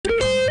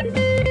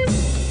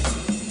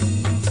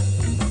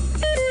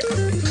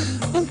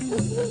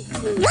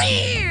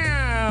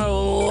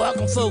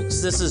Welcome,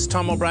 folks. This is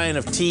Tom O'Brien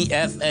of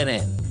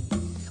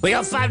TFNN. We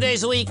go 5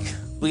 days a week.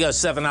 We go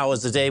 7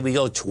 hours a day. We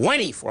go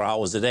 24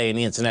 hours a day on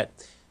the internet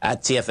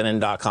at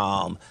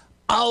TFNN.com.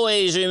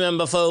 Always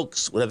remember,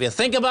 folks, whatever you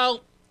think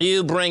about,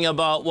 you bring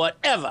about.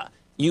 Whatever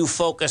you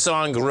focus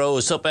on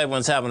grows. Hope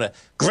everyone's having a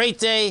great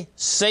day,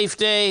 safe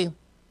day,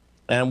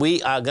 and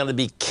we are going to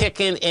be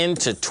kicking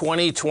into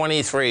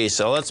 2023.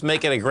 So let's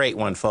make it a great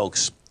one,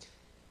 folks.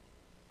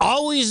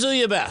 Always do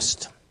your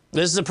best.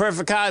 This is the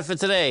perfect card for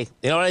today.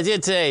 You know what I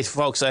did today,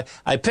 folks?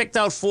 I picked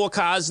out 4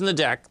 cards in the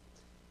deck.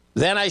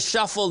 Then I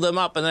shuffled them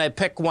up, and then I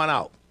picked one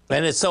out.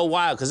 And it's so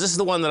wild, because this is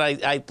the one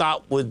that I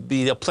thought would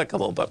be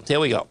applicable. But here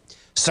we go.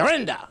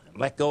 Surrender.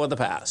 Let go of the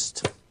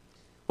past.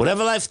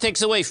 Whatever life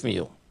takes away from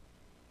you,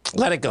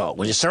 let it go.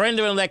 When you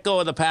surrender and let go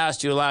of the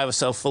past, you allow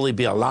yourself fully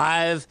be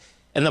alive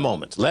in the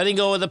moment. Letting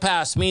go of the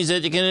past means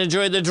that you can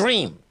enjoy the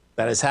dream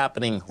that is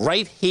happening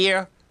right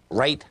here,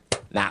 right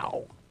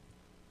now.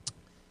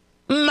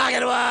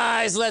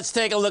 Market-wise, let's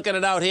take a look at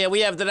it out here. We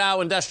have the Dow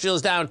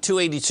Industrials down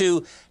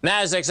 282,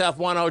 Nasdaq's off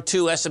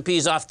 102,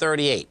 S&P's off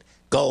 38.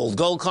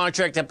 Gold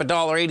contract up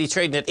 $1.80,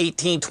 trading at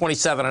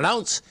 $18.27 an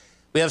ounce.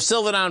 We have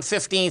silver down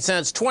 15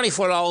 cents,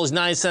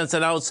 $24.09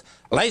 an ounce.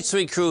 Light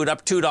sweet crude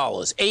up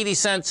 $2, 80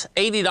 cents,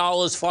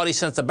 $80, 40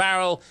 cents a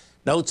barrel.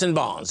 Notes and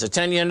bonds. The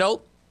 10-year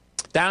note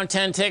down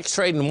 10 ticks,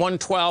 trading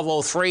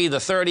 112.03. The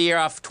 30-year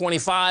off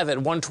 25 at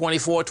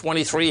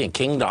 124.23 in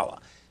King Dollar.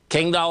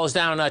 King Dollar's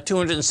down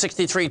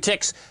 263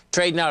 ticks,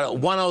 trading out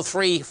at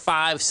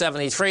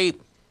 103.573.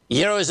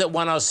 Euro is at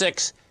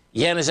 106.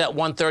 Yen is at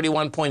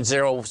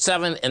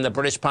 131.07, and the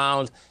British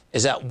pound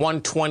is at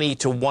 120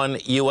 to 1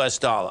 US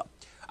dollar.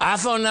 Our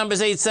phone number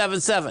is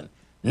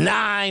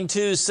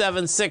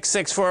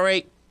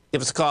 877-927-6648.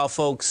 Give us a call,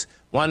 folks.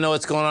 Want to know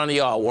what's going on in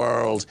your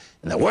world.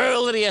 In the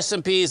world of the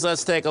S&Ps,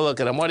 let's take a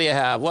look at them. What do you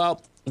have?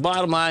 Well,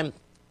 bottom line,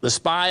 the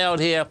SPY out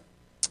here,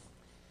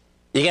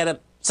 you get a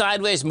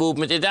sideways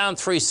movement. You're down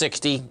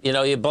 360. You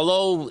know, you're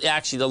below,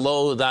 actually, the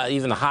low,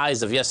 even the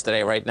highs of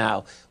yesterday right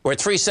now. We're at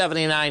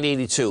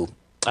 379.82.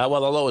 Well,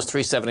 the low is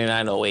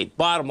 379.08.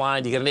 Bottom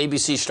line, you get an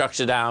ABC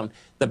structure down.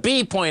 The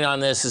B point on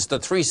this is the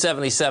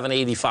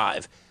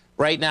 377.85.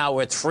 Right now,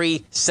 we're at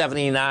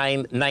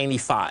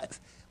 379.95.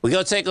 We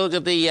go take a look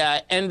at the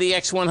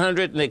NDX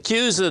 100, and the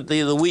Qs are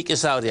the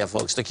weakest out here,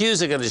 folks. The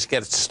Qs are going to just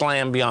get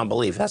slammed beyond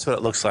belief. That's what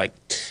it looks like.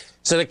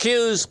 So the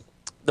Qs,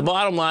 the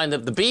bottom line, the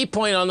B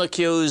point on the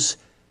Qs,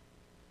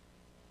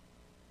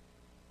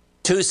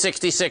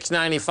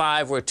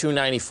 266.95, we're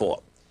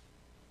 294.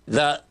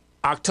 The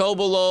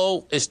October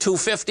low is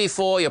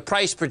 254. Your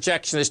price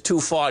projection is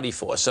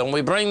 244. So when we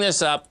bring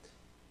this up,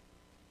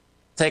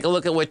 take a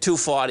look at what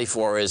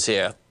 244 is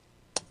here.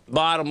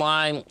 Bottom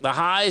line, the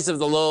highs of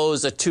the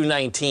lows are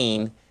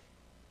 219.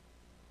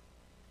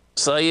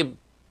 So you,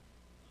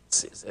 let's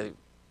see,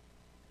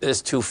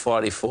 there's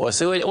 244.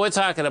 So we're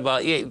talking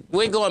about,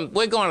 we're going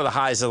to the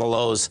highs and the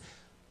lows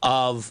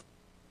of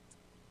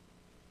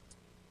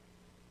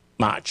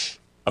March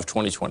of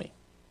 2020.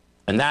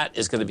 And that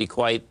is going to be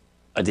quite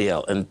a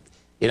deal. And,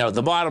 you know,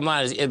 the bottom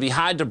line is it'd be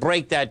hard to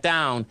break that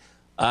down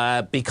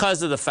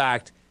because of the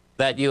fact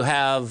that you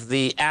have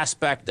the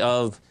aspect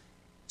of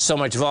so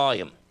much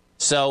volume.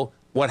 So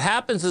what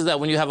happens is that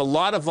when you have a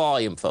lot of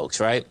volume, folks,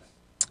 right,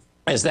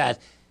 is that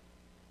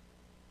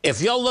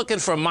if you're looking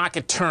for a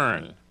market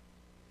turn,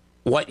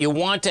 what you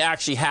want to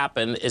actually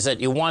happen is that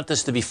you want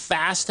this to be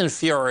fast and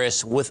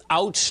furious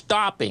without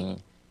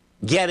stopping,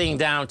 getting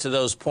down to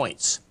those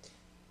points.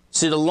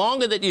 See, the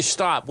longer that you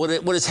stop, what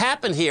has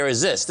happened here is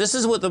this. This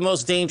is what the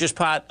most dangerous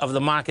part of the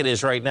market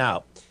is right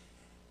now,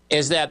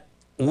 is that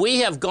we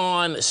have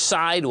gone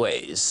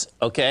sideways,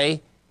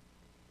 okay,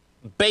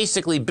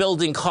 basically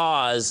building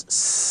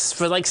cause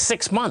for like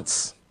 6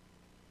 months.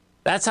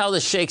 That's how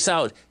this shakes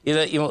out. You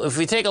know, if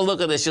we take a look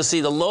at this, you'll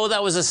see the low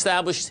that was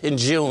established in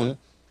June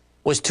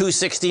was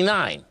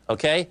 269,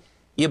 okay?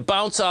 You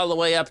bounce all the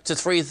way up to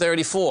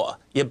 334.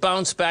 You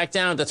bounce back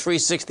down to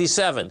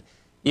 367.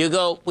 You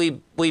go,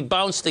 we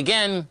bounced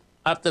again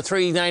up to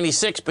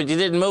 396, but you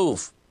didn't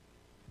move.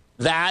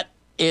 That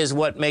is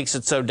what makes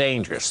it so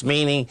dangerous,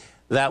 meaning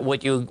that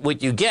what you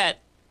get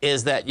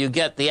is that you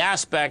get the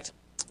aspect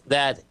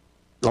that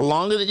the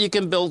longer that you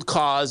can build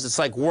cause, it's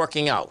like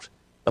working out.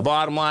 The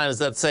bottom line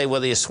is, let's say,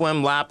 whether you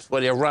swim, laps,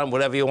 whether you run,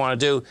 whatever you want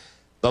to do,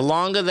 the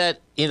longer that,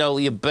 you know,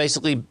 you're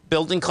basically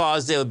building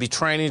cause, there would be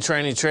training,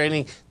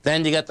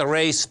 then you get the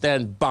race,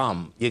 then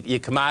boom, you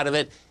come out of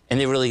it, and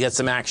you really get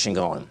some action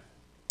going.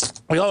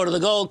 We go to the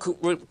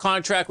gold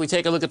contract. We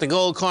take a look at the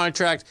gold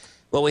contract.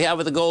 What we have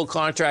with the gold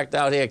contract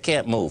out here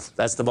can't move.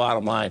 That's the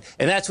bottom line.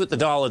 And that's with the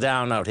dollar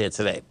down out here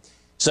today.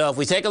 So if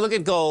we take a look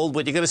at gold,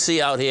 what you're going to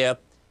see out here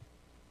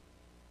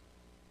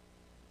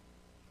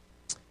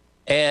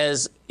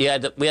is we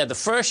had the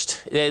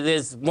first,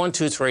 there's 1,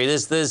 2, 3.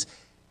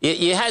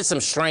 You had some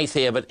strength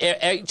here, but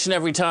each and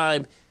every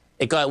time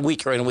it got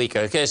weaker and weaker.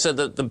 Okay, so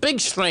the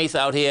big strength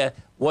out here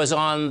was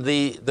on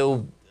the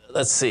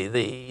let's see,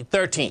 the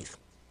 13th.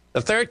 The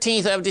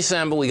 13th of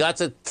December, we got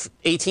to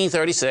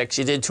 1836.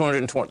 You did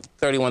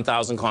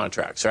 231,000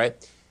 contracts, right?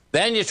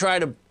 Then you try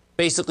to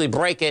basically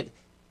break it,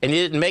 and you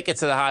didn't make it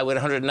to the high with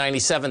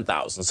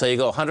 197,000. So you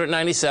go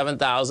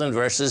 197,000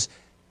 versus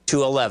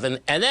 211,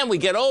 and then we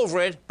get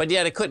over it, but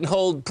yet it couldn't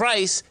hold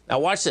price. Now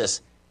watch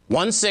this,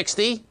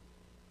 160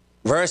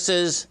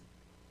 versus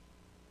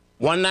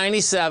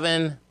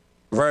 197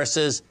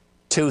 versus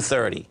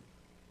 230.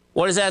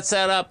 What does that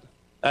set up?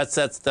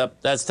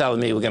 That's telling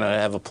me we're going to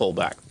have a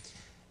pullback.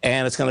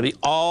 And it's going to be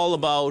all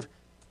about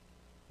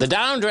the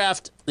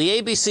downdraft,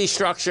 the ABC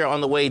structure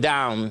on the way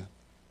down,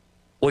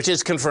 which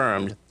is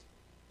confirmed.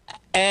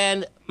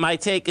 And my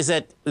take is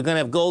that we're going to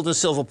have gold and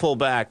silver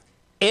pullback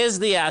is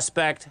the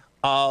aspect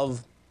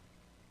of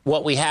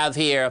what we have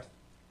here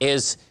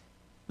is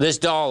this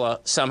dollar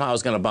somehow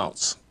is going to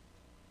bounce,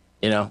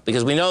 you know,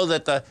 because we know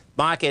that the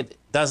market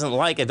doesn't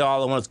like a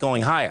dollar when it's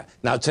going higher.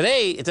 Now,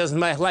 today, it doesn't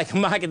like a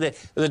market that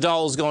the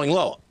dollar is going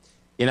lower,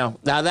 you know.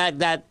 Now,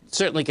 that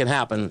certainly can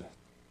happen,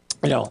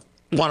 you know,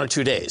 1 or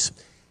 2 days.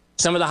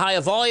 Some of the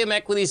higher volume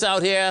equities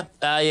out here,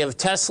 you have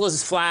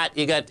Tesla's flat,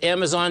 you got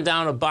Amazon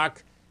down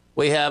 $1.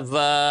 We have,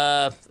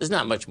 there's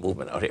not much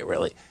movement out here,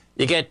 really.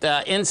 You get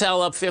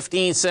Intel up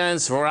 15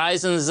 cents,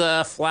 Verizon's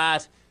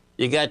flat.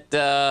 You got,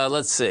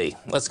 let's see,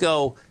 let's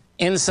go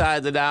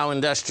inside the Dow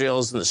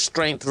Industrials and the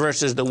strength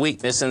versus the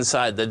weakness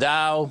inside the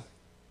Dow.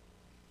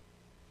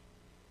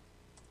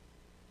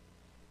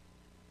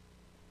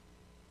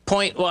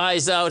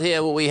 Point-wise out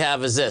here, what we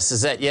have is this,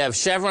 is that you have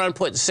Chevron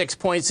putting 6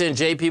 points in,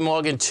 JP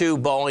Morgan 2,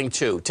 Boeing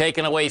 2,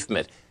 taken away from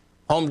it.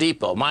 Home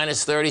Depot,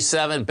 minus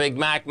 37, Big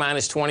Mac,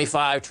 minus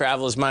 25,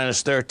 Travelers,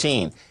 minus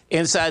 13.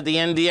 Inside the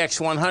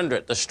NDX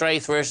 100, the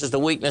strength versus the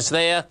weakness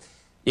there.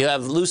 You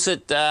have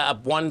Lucid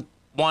up 1%,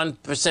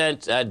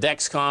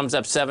 Dexcom's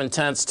up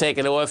 0.7,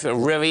 taken away from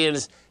it.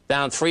 Rivian's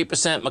down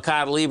 3%,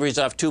 Mercado Libre's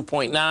off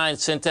 2.9,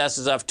 Cintas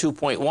is off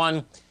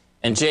 2.1,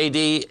 and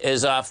JD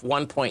is off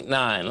 1.9.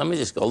 Let me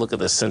just go look at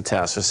this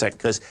Cintas for a second,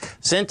 because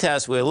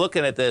Cintas, we're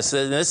looking at this,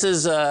 and this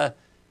is...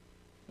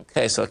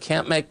 Okay, so it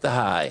can't make the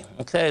high.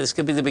 Okay, this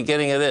could be the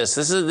beginning of this.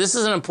 This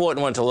is an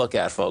important one to look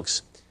at,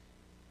 folks.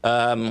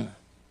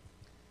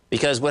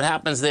 Because what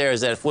happens there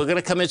is that if we're going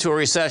to come into a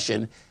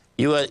recession,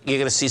 you're going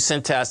to see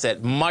Cintas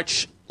at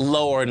much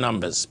lower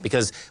numbers.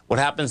 Because what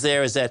happens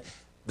there is that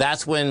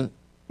that's when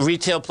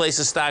retail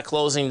places start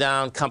closing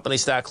down,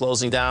 companies start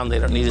closing down. They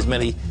don't need as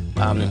many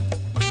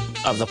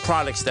of the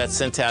products that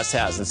Cintas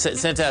has. And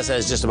Cintas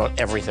has just about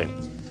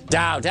everything.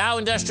 Dow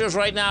Industrials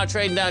right now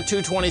trading down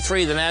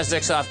 223. The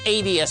Nasdaq's off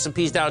 80.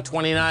 S&P's down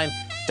 29.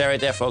 Stay right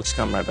there, folks.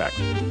 Come right back.